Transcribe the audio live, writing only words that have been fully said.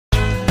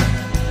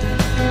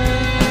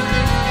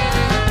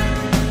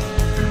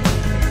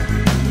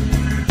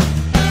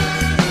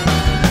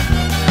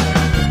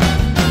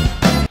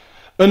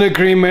An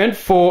agreement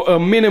for a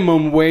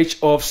minimum wage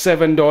of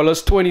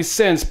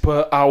 $7.20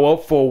 per hour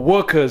for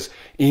workers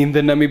in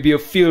the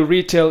Namibia field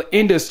retail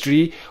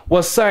industry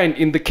was signed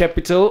in the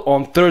capital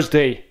on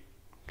Thursday.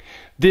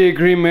 The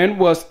agreement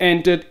was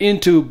entered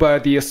into by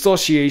the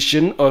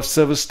Association of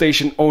Service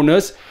Station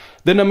Owners,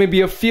 the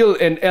Namibia Field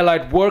and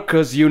Allied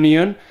Workers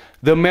Union,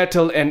 the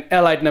Metal and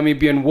Allied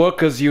Namibian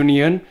Workers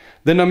Union,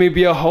 the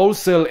Namibia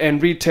Wholesale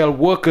and Retail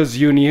Workers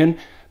Union,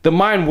 the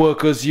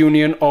Mineworkers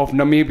Union of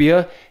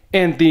Namibia,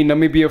 and the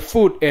Namibia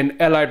Food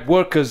and Allied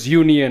Workers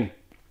Union.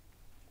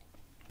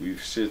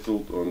 We've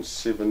settled on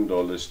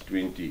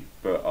 $7.20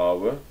 per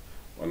hour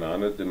on a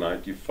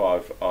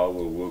 195-hour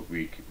work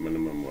week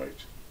minimum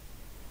wage.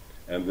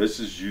 And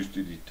this is used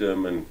to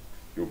determine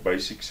your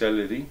basic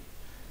salary.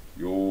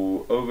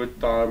 Your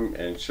overtime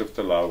and shift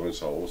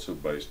allowance are also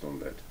based on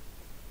that.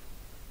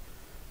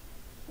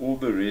 All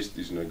the rest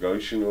is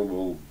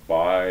negotiable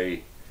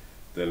by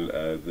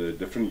the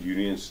different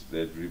unions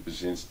that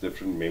represents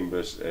different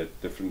members at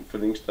different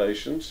filling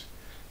stations.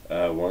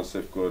 Once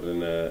they've got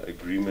an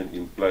agreement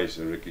in place,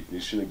 a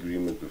recognition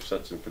agreement with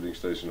such a filling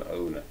station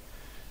owner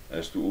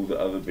as to all the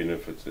other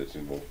benefits that's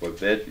involved. But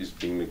that is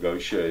being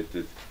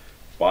negotiated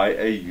by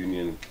a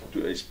union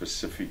to a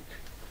specific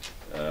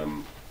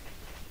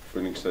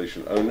filling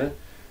station owner.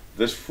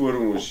 This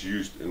forum was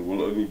used and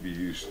will only be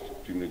used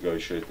to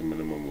negotiate the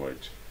minimum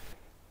wage.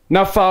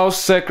 NAFAU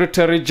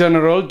Secretary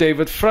General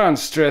David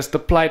Franz stressed the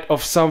plight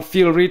of some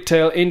field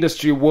retail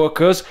industry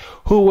workers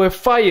who were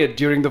fired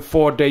during the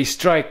 4-day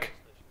strike.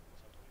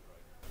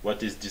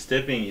 What is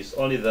disturbing is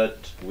only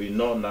that we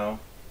know now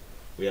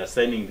we are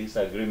signing this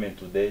agreement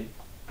today,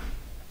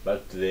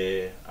 but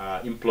the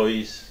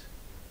employees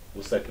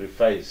who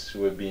sacrificed,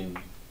 who have been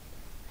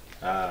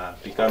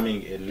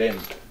becoming a lamb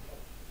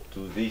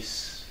to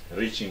this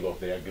reaching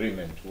of the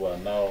agreement, who are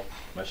now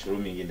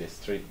mushrooming in the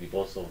street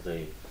because of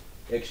the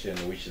action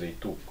which they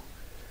took.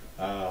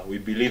 We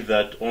believe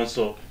that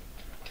also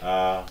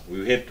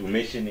we have to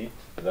mention it,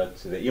 that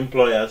the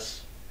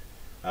employers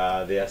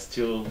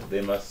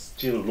they must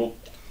still look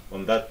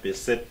on that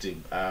perspective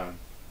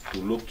to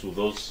look to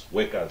those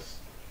workers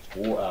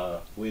who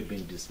have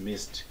been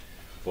dismissed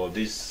for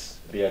this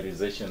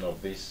realization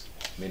of this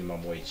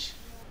minimum wage.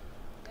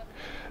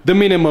 The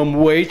minimum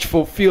wage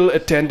for field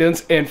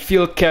attendants and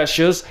field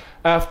cashiers,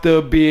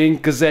 after being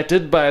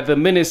gazetted by the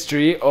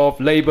Ministry of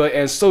Labour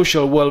and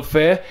Social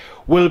Welfare,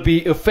 will be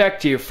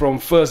effective from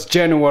 1st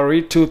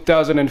January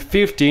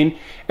 2015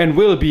 and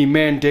will be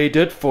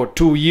mandated for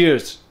 2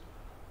 years.